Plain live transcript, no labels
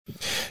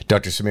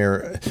Dr.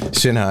 Samir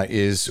Sinha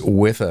is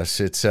with us.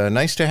 It's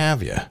nice to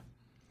have you.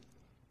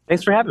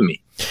 Thanks for having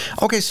me.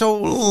 Okay, so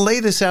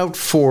lay this out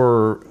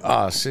for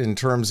us in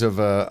terms of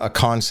a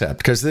concept,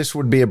 because this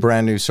would be a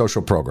brand new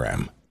social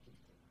program.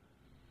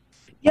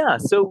 Yeah,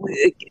 so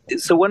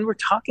when we're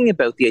talking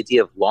about the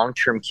idea of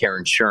long-term care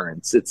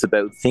insurance, it's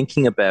about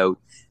thinking about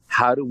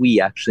how do we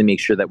actually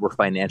make sure that we're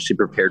financially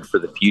prepared for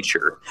the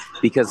future?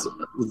 Because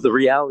the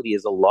reality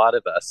is a lot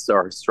of us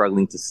are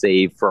struggling to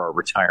save for our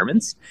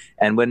retirements.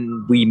 And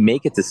when we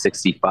make it to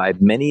 65,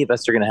 many of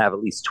us are going to have at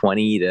least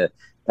 20 to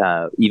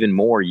even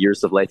more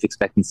years of life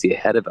expectancy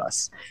ahead of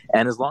us.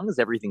 And as long as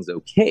everything's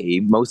okay,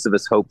 most of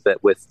us hope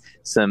that with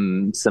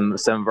some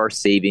of our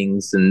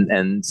savings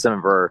and some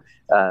of our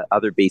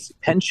other basic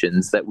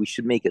pensions that we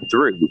should make it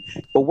through.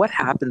 But what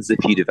happens if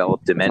you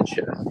develop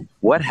dementia?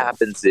 What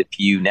happens if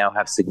you now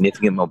have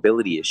significant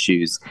mobility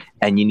issues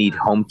and you need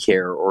home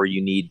care or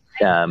you need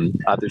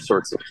other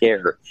sorts of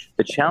care?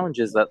 The challenge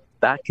is that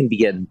can be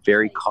getting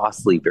very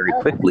costly very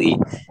quickly,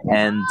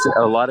 and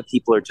a lot of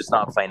people are just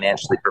not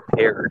financially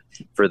prepared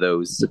for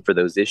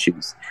those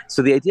issues.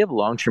 So the idea of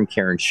long-term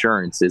care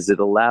insurance is it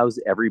allows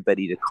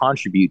everybody to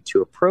contribute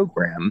to a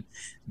program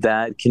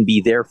that can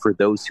be there for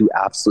those who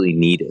absolutely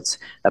need it,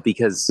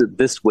 because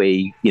this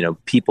way,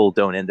 people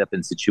don't end up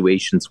in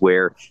situations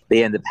where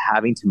they end up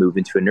having to move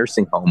into a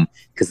nursing home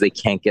because they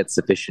can't get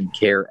sufficient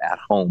care at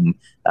home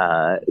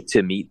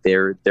to meet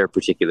their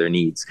particular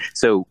needs.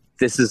 So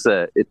this is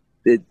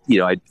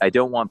I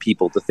don't want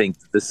people to think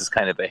that this is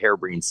kind of a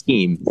harebrained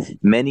scheme.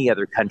 Many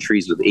other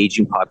countries with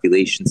aging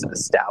populations have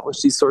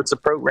established these sorts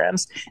of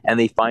programs, and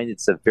they find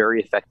it's a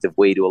very effective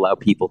way to allow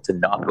people to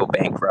not go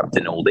bankrupt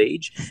in old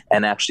age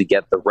and actually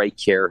get the right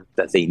care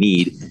that they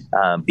need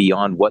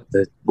beyond what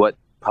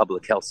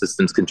public health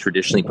systems can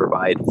traditionally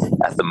provide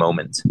at the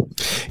moment.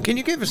 Can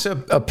you give us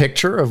a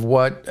picture of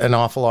what an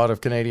awful lot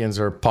of Canadians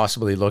are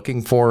possibly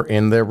looking for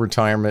in their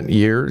retirement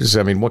years?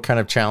 I mean, what kind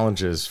of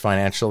challenges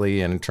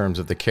financially and in terms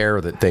of the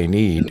care that they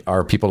need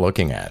are people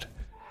looking at?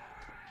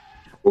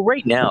 Well,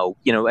 right now,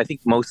 I think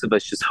most of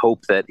us just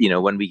hope that,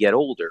 when we get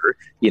older,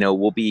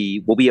 we'll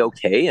be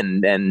okay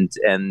and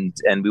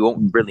we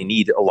won't really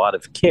need a lot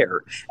of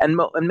care. And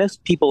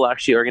most people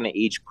actually are going to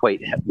age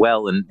quite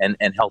well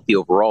and healthy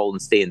overall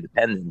and stay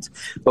independent.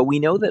 But we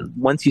know that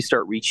once you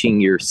start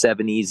reaching your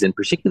 70s and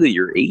particularly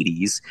your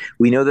 80s,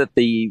 we know that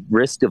the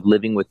risk of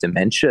living with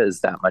dementia is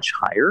that much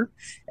higher.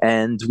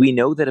 And we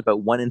know that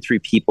about 1 in 3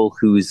 people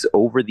who's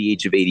over the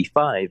age of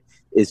 85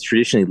 is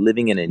traditionally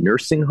living in a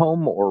nursing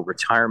home or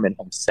retirement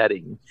home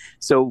setting.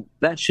 So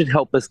that should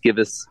help us give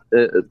us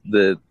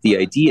the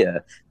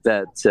idea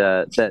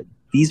that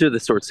these are the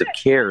sorts of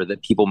care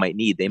that people might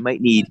need. They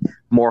might need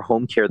more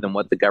home care than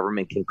what the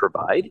government can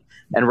provide.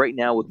 And right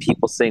now with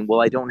people saying,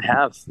 well, I don't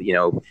have,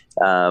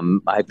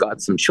 I've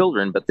got some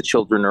children, but the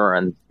children are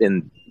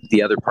in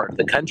the other part of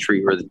the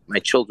country, or my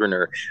children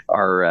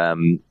are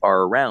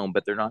around,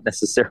 but they're not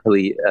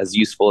necessarily as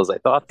useful as I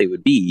thought they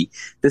would be.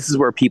 This is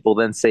where people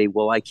then say,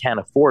 well, I can't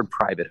afford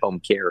private home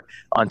care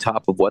on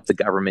top of what the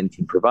government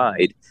can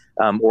provide.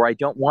 Or I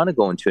don't want to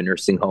go into a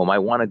nursing home. I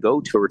want to go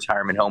to a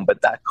retirement home,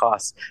 but that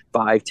costs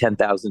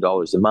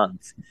 $5,000-$10,000 a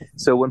month.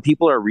 So when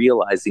people are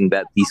realizing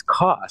that these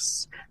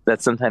costs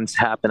that sometimes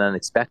happen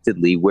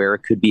unexpectedly, where it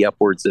could be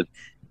upwards of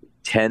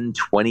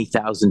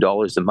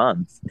 $10,000-$20,000 a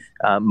month,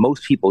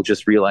 most people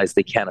just realize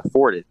they can't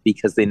afford it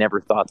because they never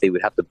thought they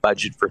would have to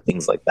budget for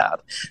things like that.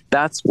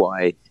 That's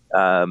why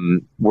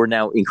we're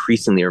now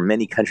increasingly, or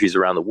many countries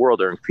around the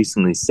world are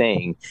increasingly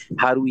saying,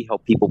 how do we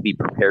help people be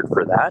prepared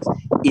for that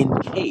in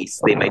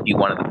case they might be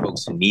one of the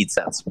folks who needs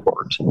that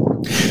support?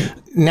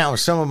 Now,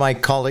 some of my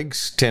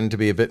colleagues tend to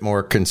be a bit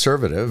more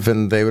conservative,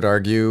 and they would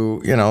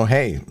argue,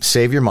 hey,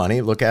 save your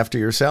money, look after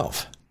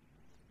yourself.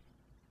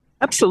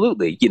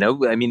 Absolutely.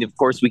 Of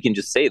course, we can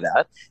just say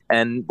that.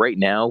 And right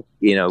now,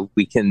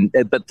 we can.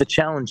 But the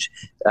challenge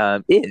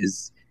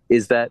is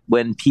that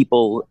when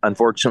people,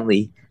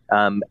 unfortunately,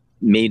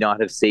 may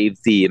not have saved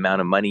the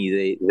amount of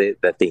money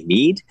that they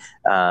need,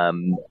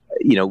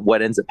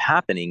 what ends up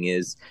happening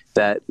is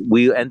that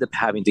we end up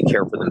having to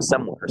care for them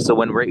somewhere. So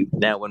right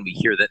now, when we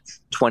hear that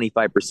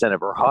 25%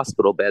 of our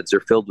hospital beds are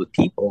filled with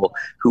people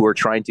who are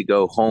trying to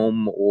go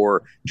home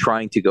or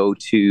trying to go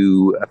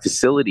to a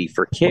facility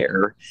for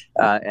care,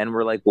 and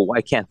we're like, well,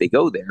 why can't they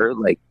go there?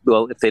 Like,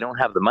 well, if they don't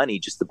have the money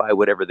just to buy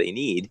whatever they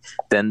need,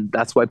 then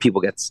that's why people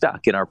get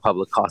stuck in our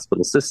public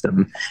hospital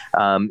system.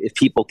 If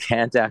people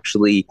can't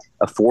actually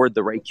afford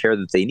the right care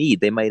that they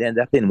need, they might end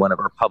up in one of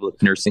our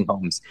public nursing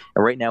homes.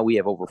 And right now we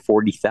have over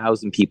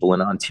 40,000 people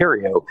in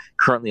Ontario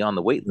currently on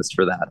the wait list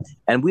for that.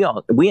 And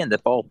we end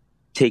up all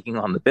taking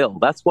on the bill.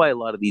 That's why a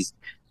lot of these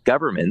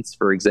governments,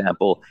 for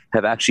example,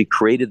 have actually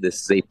created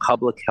this as a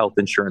public health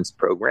insurance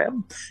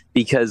program,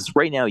 because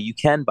right now you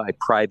can buy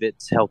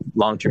private health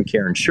long-term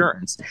care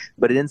insurance,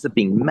 but it ends up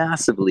being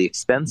massively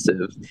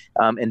expensive,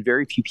 and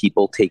very few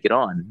people take it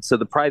on. So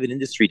the private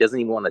industry doesn't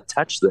even want to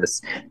touch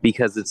this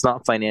because it's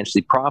not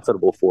financially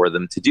profitable for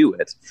them to do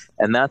it.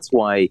 And that's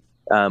why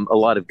a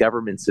lot of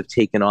governments have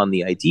taken on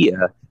the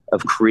idea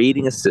of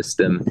creating a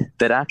system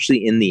that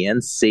actually, in the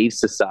end, saves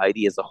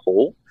society as a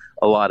whole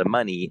a lot of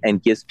money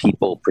and gives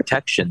people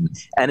protection.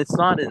 And it's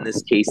not in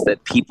this case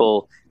that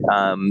people,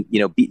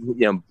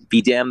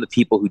 be damned the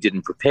people who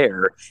didn't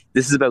prepare.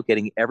 This is about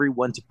getting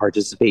everyone to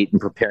participate in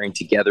preparing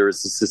together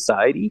as a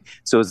society.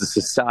 So as a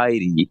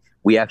society,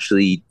 we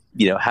actually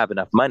have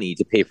enough money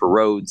to pay for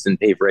roads and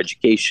pay for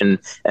education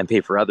and pay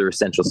for other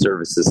essential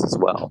services as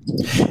well.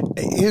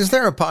 Is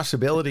there a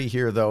possibility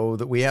here, though,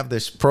 that we have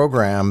this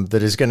program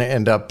that is going to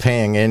end up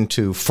paying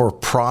into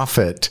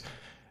for-profit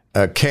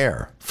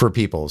care for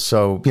people?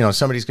 So,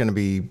 somebody's going to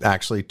be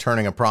actually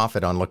turning a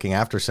profit on looking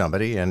after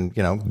somebody, and,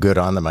 good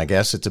on them, I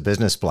guess. It's a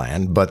business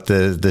plan, but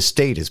the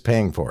state is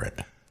paying for it.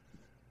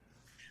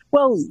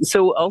 Well,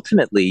 so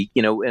ultimately,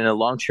 in a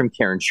long-term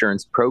care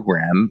insurance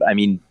program,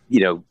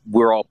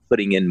 we're all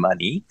putting in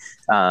money,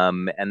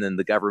 and then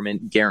the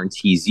government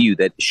guarantees you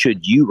that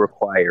should you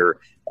require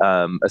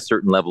a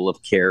certain level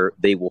of care,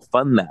 they will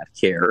fund that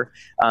care.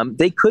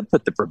 They could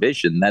put the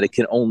provision that it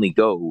can only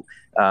go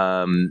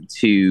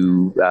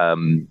to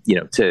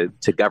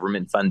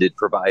government-funded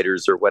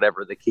providers or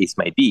whatever the case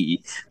might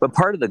be. But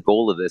part of the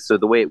goal of this, so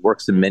the way it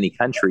works in many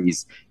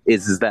countries,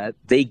 is that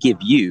they give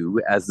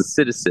you, as a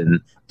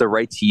citizen, the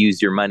right to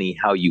use your money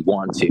how you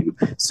want to.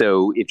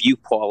 So if you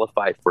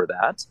qualify for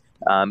that,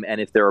 and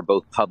if there are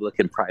both public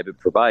and private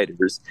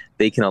providers,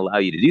 they can allow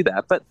you to do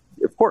that. But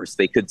of course,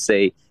 they could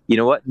say, you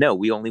know what? No,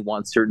 we only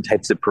want certain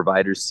types of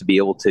providers to be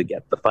able to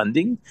get the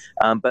funding.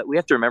 But we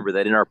have to remember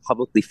that in our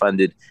publicly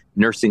funded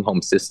nursing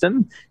home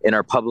system, in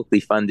our publicly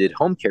funded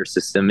home care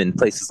system in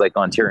places like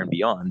Ontario and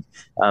beyond,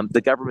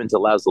 the government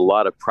allows a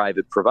lot of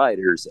private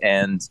providers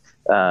and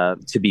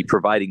to be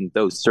providing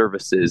those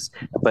services,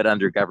 but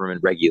under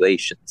government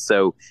regulation.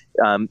 So,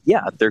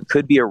 there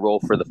could be a role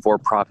for the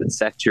for-profit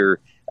sector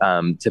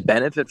to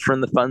benefit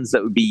from the funds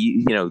that would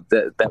be,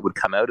 that would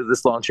come out of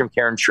this long-term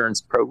care insurance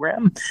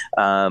program.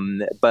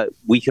 But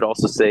we could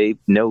also say,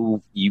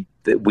 no,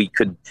 that we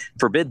could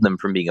forbid them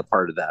from being a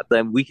part of that.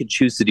 Then we could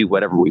choose to do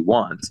whatever we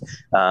want.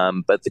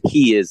 But the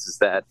key is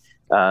that,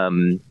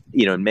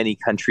 in many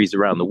countries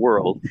around the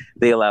world,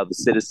 they allow the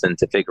citizen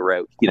to figure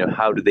out,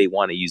 how do they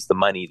want to use the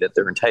money that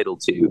they're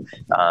entitled to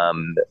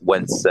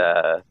once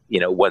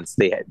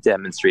they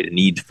demonstrate a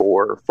need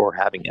for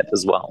having it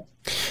as well.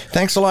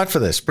 Thanks a lot for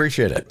this.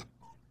 Appreciate it.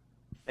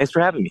 Thanks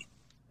for having me.